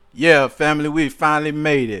Yeah, family, we finally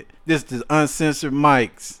made it. This is Uncensored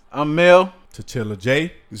Mics. I'm Mel. T'Challa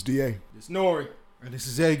J. It's DA. It's Nori. And this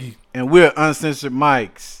is Eggy. And we're Uncensored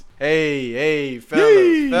Mics. Hey, fellas,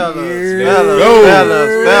 Yee. fellas, Yeah. fellas, Go. fellas,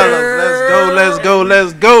 fellas.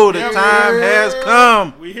 Let's go. The time has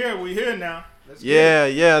come. We here now. Let's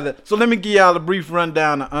Yeah. So let me give y'all a brief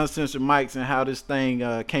rundown of Uncensored Mics and how this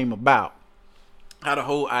thing came about. How the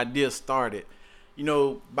whole idea started. You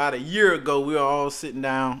know, about a year ago, we were all sitting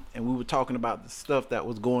down and we were talking about the stuff that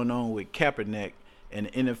was going on with Kaepernick and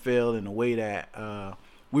the NFL and the way that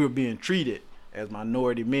we were being treated as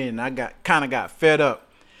minority men. And I got fed up.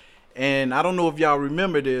 And I don't know if y'all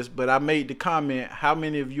remember this, but I made the comment, how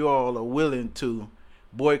many of you all are willing to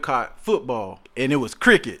boycott football? And it was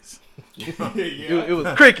crickets. It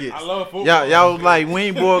was crickets. I love football. Y'all was like, we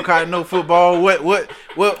ain't boycotting no football.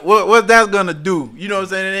 What that's gonna do? You know what I'm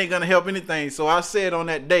saying? It ain't gonna help anything. So I said on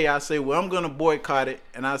that day, I said, well, I'm gonna boycott it.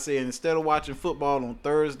 And I said, instead of watching football on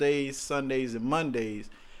Thursdays, Sundays, and Mondays,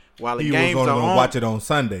 while the games was are gonna on, watch it on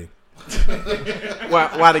Sunday.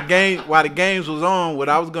 while the games was on, what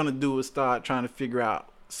I was gonna do was start trying to figure out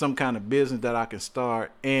some kind of business that I can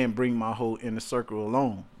start and bring my whole inner circle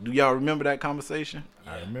along. Do y'all remember that conversation?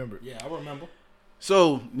 I remember. Yeah, I remember.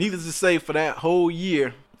 So, needless to say, for the whole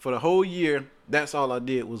year, that's all I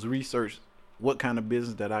did was research what kind of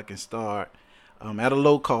business that I can start at a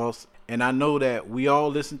low cost. And I know that we all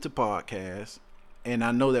listen to podcasts, and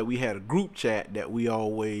I know that we had a group chat that we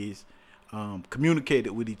always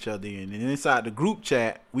communicated with each other in. And inside the group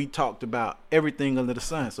chat, we talked about everything under the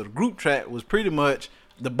sun. So the group chat was pretty much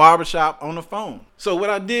the barbershop on the phone. So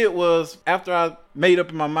what I did was, after I made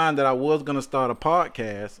up in my mind that I was going to start a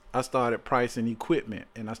podcast, I started pricing equipment.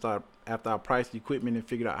 And after I priced equipment and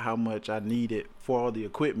figured out how much I needed for all the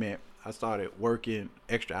equipment, I started working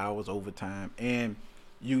extra hours overtime and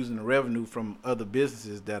using the revenue from other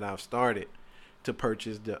businesses that I've started to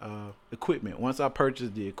purchase the equipment. Once I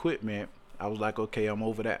purchased the equipment, I was like, okay, I'm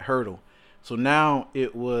over that hurdle. So now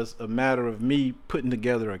it was a matter of me putting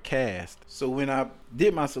together a cast. So when I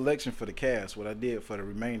did my selection for the cast, what I did for the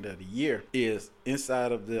remainder of the year is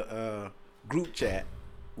inside of the group chat,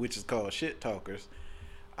 which is called Shit Talkers,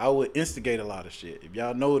 I would instigate a lot of shit. If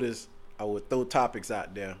y'all notice, I would throw topics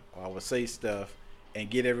out there, or I would say stuff and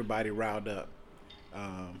get everybody riled up,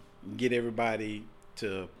 get everybody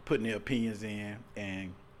to putting their opinions in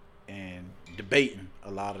and debating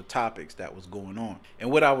a lot of topics that was going on. And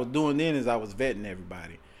what I was doing then is I was vetting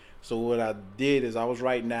everybody. So what I did is I was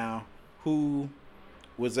writing down who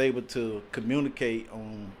was able to communicate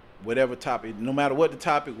on whatever topic, no matter what the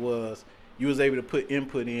topic was, you was able to put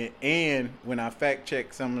input in. And when I fact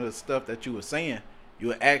checked some of the stuff that you were saying, you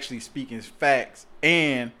were actually speaking facts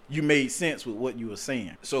and you made sense with what you were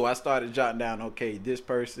saying. So I started jotting down, okay, this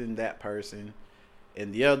person, that person,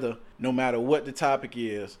 and the other. No matter what the topic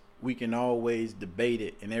is, we can always debate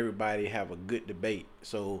it and everybody have a good debate.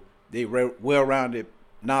 So they well-rounded,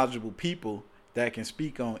 knowledgeable people that can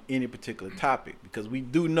speak on any particular topic. Because we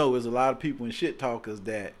do know there's a lot of people in Shit Talkers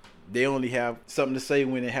that they only have something to say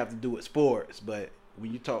when they have to do with sports. But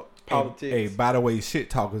when you talk politics... Hey, by the way,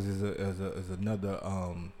 Shit Talkers is another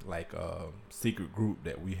secret group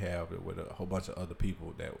that we have with a whole bunch of other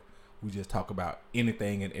people that we just talk about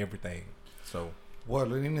anything and everything. So...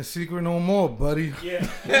 Well, it ain't a secret no more, buddy. Yeah.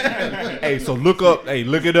 Hey, so look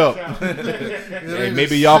it up. Hey,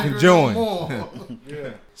 maybe y'all can join.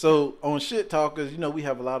 Yeah. So on Shit Talkers, you know, we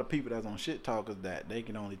have a lot of people that's on Shit Talkers that they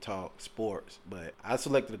can only talk sports. But I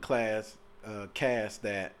selected a cast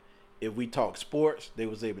that if we talk sports, they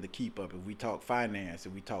was able to keep up. If we talk finance,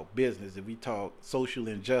 if we talk business, if we talk social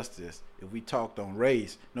injustice, if we talked on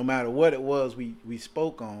race, no matter what it was we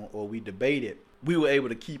spoke on or we debated, we were able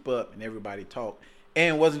to keep up and everybody talked.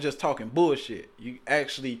 And wasn't just talking bullshit. It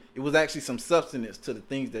was actually some substance to the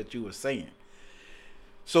things that you were saying.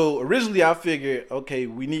 So originally I figured, okay,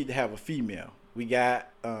 we need to have a female. We got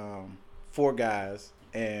 4 guys,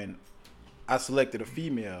 and I selected a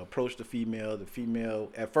female, approached the female. The female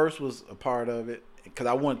at first was a part of it because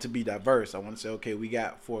I wanted to be diverse. I want to say, okay, we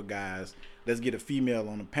got 4 guys. Let's get a female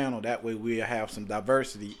on the panel. That way we'll have some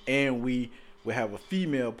diversity, and we will have a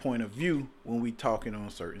female point of view when we talking on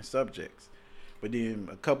certain subjects. But then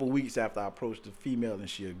a couple weeks after I approached the female and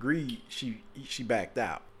she agreed, she backed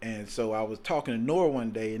out. And so I was talking to Nora one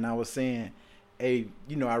day and I was saying, hey,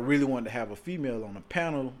 you know, I really wanted to have a female on the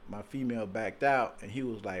panel. My female backed out, and he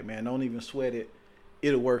was like, man, don't even sweat it.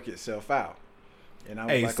 It'll work itself out. And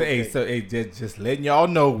I was just letting y'all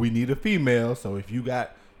know we need a female. So if you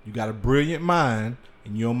got a brilliant mind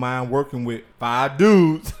and you don't mind working with 5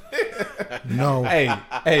 dudes, no.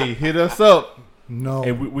 hey, hit us up. No.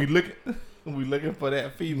 Hey, we look. We looking for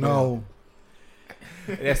that female. No.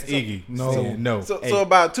 That's Iggy. No. Saying no. So, Hey, so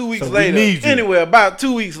about 2 weeks so we later, need you. anyway, about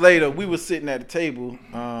 2 weeks later, we were sitting at the table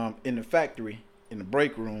in the factory in the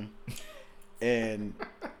break room, and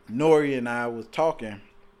Nori and I was talking,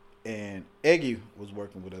 and Eggy was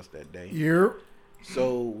working with us that day. Here.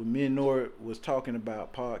 So me and Nori was talking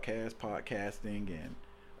about podcasting, and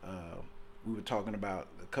we were talking about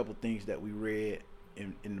a couple things that we read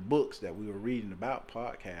in the books that we were reading about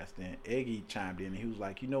podcasting. Eggy chimed in and he was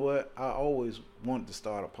like, you know what? I always wanted to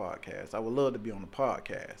start a podcast. I would love to be on a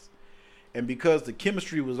podcast. And because the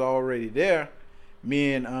chemistry was already there,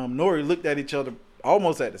 me and Nori looked at each other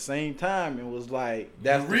almost at the same time and was like,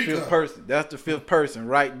 that's Eureka. the fifth person. That's the fifth person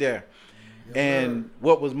right there. Yes, And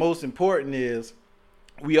what was most important is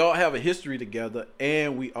we all have a history together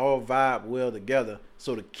and we all vibe well together.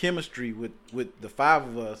 So the chemistry with the five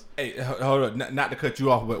of us. Hey, hold on. Not to cut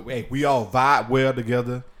you off, but hey, we all vibe well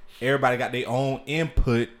together. Everybody got their own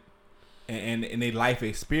input and their life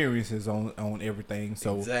experiences on everything.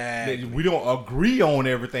 So Exactly. we don't agree on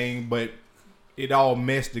everything, but it all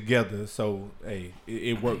meshed together. So hey,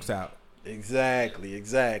 it works out. Exactly.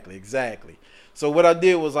 So what I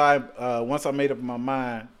did was once I made up my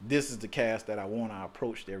mind, this is the cast that I want. I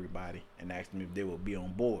approached everybody and asked them if they would be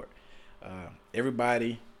on board.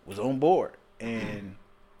 Everybody was on board, and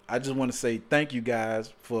I just want to say thank you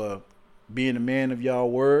guys for being a man of y'all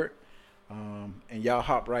word, and y'all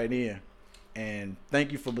hop right in. And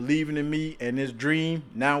thank you for believing in me and this dream.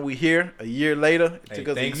 Now we here a year later. It took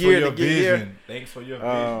us a year to get here. Thanks for your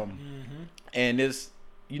vision. And it's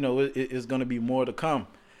it's going to be more to come.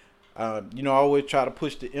 I always try to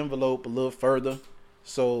push the envelope a little further.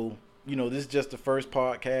 So, this is just the first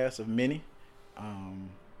podcast of many.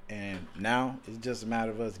 And now it's just a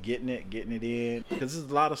matter of us getting it in. Because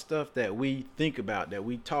there's a lot of stuff that we think about, that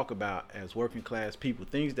we talk about as working class people,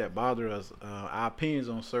 things that bother us, our opinions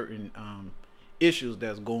on certain issues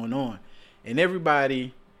that's going on. And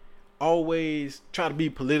everybody always try to be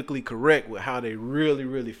politically correct with how they really,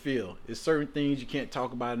 really feel. There's certain things you can't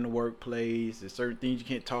talk about in the workplace. There's certain things you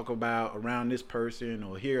can't talk about around this person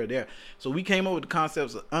or here or there. So we came up with the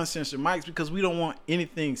concepts of uncensored mics because we don't want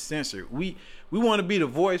anything censored. We want to be the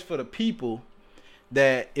voice for the people,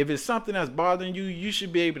 that if it's something that's bothering you, you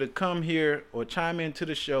should be able to come here or chime into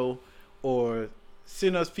the show or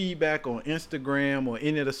send us feedback on Instagram or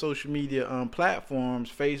any of the social media platforms,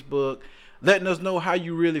 Facebook, letting us know how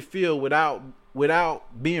you really feel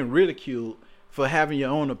without being ridiculed for having your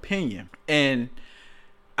own opinion. And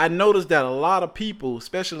I noticed that a lot of people,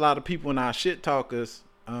 especially a lot of people in our Shit Talkers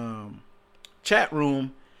chat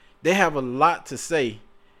room, they have a lot to say.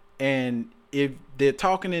 And if they're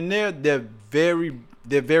talking in there, they're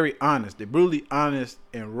very honest. They're brutally honest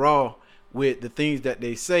and raw with the things that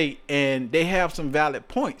they say, and they have some valid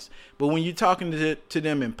points. But when you're talking to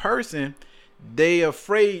them in person, they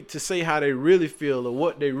afraid to say how they really feel or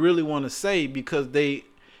what they really want to say because they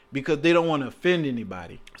don't want to offend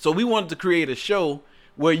anybody. So we wanted to create a show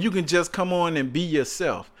where you can just come on and be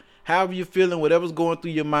yourself. However you're feeling, whatever's going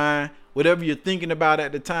through your mind, whatever you're thinking about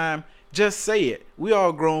at the time, just say it. We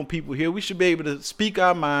all grown people here. We should be able to speak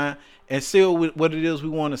our mind and say what it is we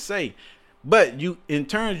want to say. But you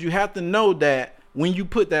have to know that when you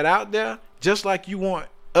put that out there, just like you want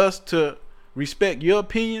us to respect your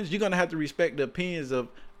opinions, you're going to have to respect the opinions of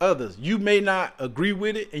others. You may not agree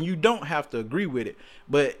with it, and you don't have to agree with it,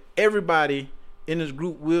 but everybody in this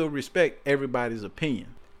group will respect everybody's opinion.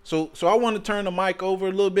 So I want to turn the mic over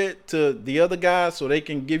a little bit to the other guys so they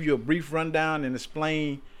can give you a brief rundown and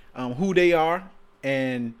explain who they are,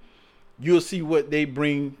 and you'll see what they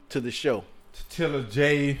bring to the show. Tiller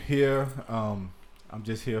J here. I'm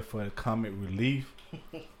just here for the comic relief.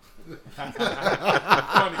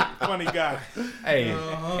 funny guy. Hey,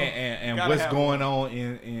 and what's going on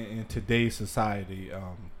in today's society?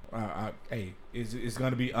 Hey, it's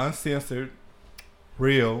going to be uncensored,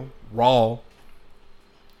 real, raw.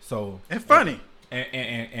 So And funny.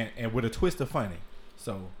 And with a twist of funny.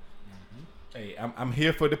 So, hey, I'm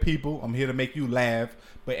here for the people. I'm here to make you laugh,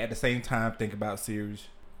 but at the same time, think about serious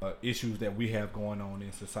issues that we have going on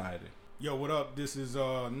in society. Yo, what up? This is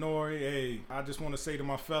Nori. Hey, I just want to say to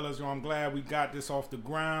my fellas, I'm glad we got this off the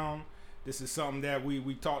ground. This is something that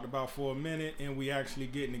we talked about for a minute, and we actually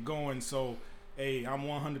getting it going. So, hey, I'm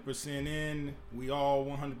 100% in. We all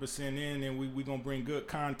 100% in, and we going to bring good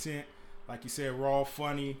content. Like you said, raw,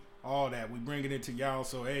 funny, all that. We bringing it to y'all,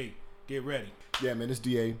 so, hey, get ready. Yeah, man, it's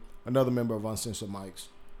DA, another member of Uncensored Mics.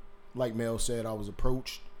 Like Mel said, I was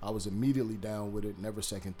approached. I was immediately down with it, never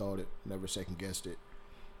second thought it, never second guessed it.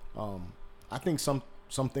 I think some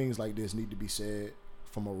things like this need to be said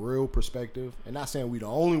from a real perspective, and not saying we the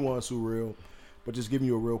only ones who real, but just giving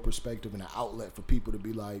you a real perspective and an outlet for people to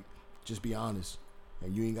be like, just be honest,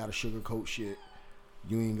 and you ain't gotta sugarcoat shit.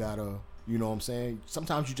 You ain't gotta, you know what I'm saying?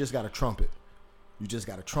 Sometimes you just gotta trump it. You just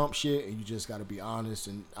gotta trump shit, and you just gotta be honest.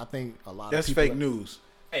 And I think a lot That's of people fake news.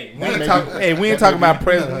 Hey, we ain't talking about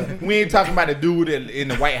president. We ain't talking about the dude in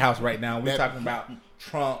the White House right now. We're talking about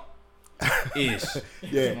Trump ish.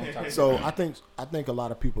 Yeah. So I think a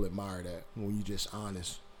lot of people admire that when you just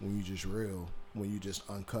honest, when you just real, when you just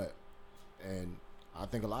uncut. And I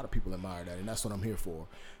think a lot of people admire that, and that's what I'm here for.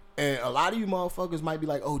 And a lot of you motherfuckers might be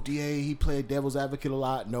like, oh, DA, he played devil's advocate a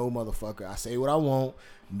lot. No, motherfucker. I say what I want.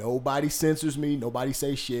 Nobody censors me. Nobody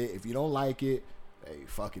say shit. If you don't like it, hey,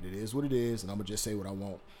 fuck it. It is what it is, and I'm going to just say what I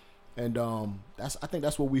want. And I think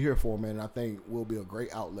that's what we're here for, man. And I think we'll be a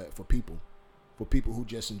great outlet for people who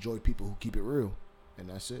just enjoy people who keep it real. And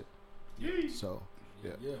that's it. Yee. So,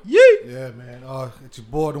 yeah. Yeah, man. It's your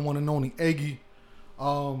boy, the one and only Eggy.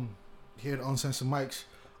 Here at Uncensored Mics.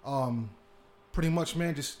 Pretty much,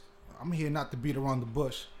 man, I'm here not to beat around the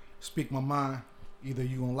bush. Speak my mind. Either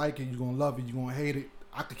you gonna like it, you gonna love it, you gonna hate it.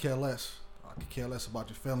 I could care less. I could care less about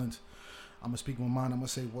your feelings. I'm gonna speak my mind. I'm gonna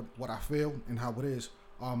say what I feel and how it is.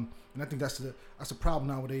 And I think that's the problem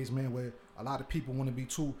nowadays, man, where a lot of people want to be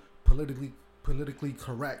too politically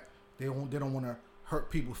correct. They don't want to hurt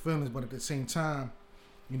people's feelings, but at the same time,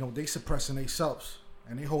 you know, they suppressing themselves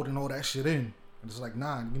and they holding all that shit in. And it's like,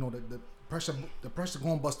 nah, you know, the pressure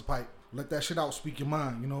gonna bust the pipe. Let that shit out. Speak your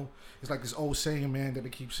mind. You know, it's like this old saying, man, that they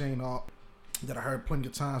keep saying that I heard plenty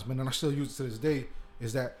of times, man, and I still use it to this day.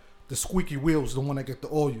 Is that the squeaky wheel is the one that get the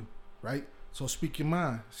oil, right? So speak your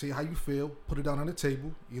mind. See how you feel. Put it down on the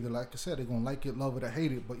table. Either, like I said, they're gonna like it, love it, or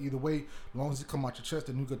hate it. But either way, as long as it come out your chest,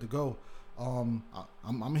 then you good to go.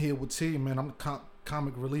 I'm here with T, man. I'm the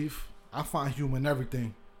comic relief. I find humor in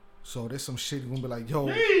everything. So there's some shit you gonna be like, yo,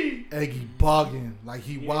 Eggy bugging, like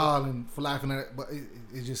he wilding for laughing at it, but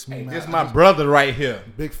it's just me, Hey, man. this my brother right here.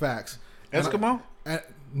 Big facts. Eskimo?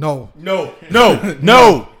 No. No.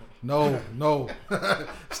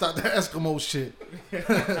 Stop the Eskimo shit.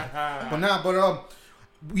 but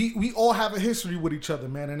we all have a history with each other,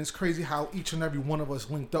 man, and it's crazy how each and every one of us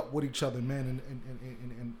linked up with each other, man,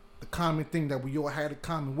 and the common thing that we all had in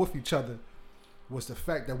common with each other was the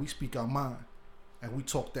fact that we speak our mind and we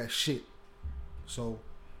talk that shit. So,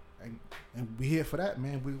 and we here for that,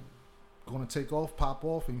 man. We're gonna take off, pop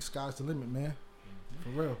off, and sky's the limit, man. For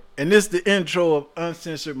real. And this is the intro of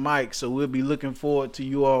Uncensored Mike, so we'll be looking forward to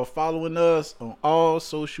you all following us on all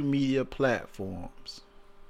social media platforms.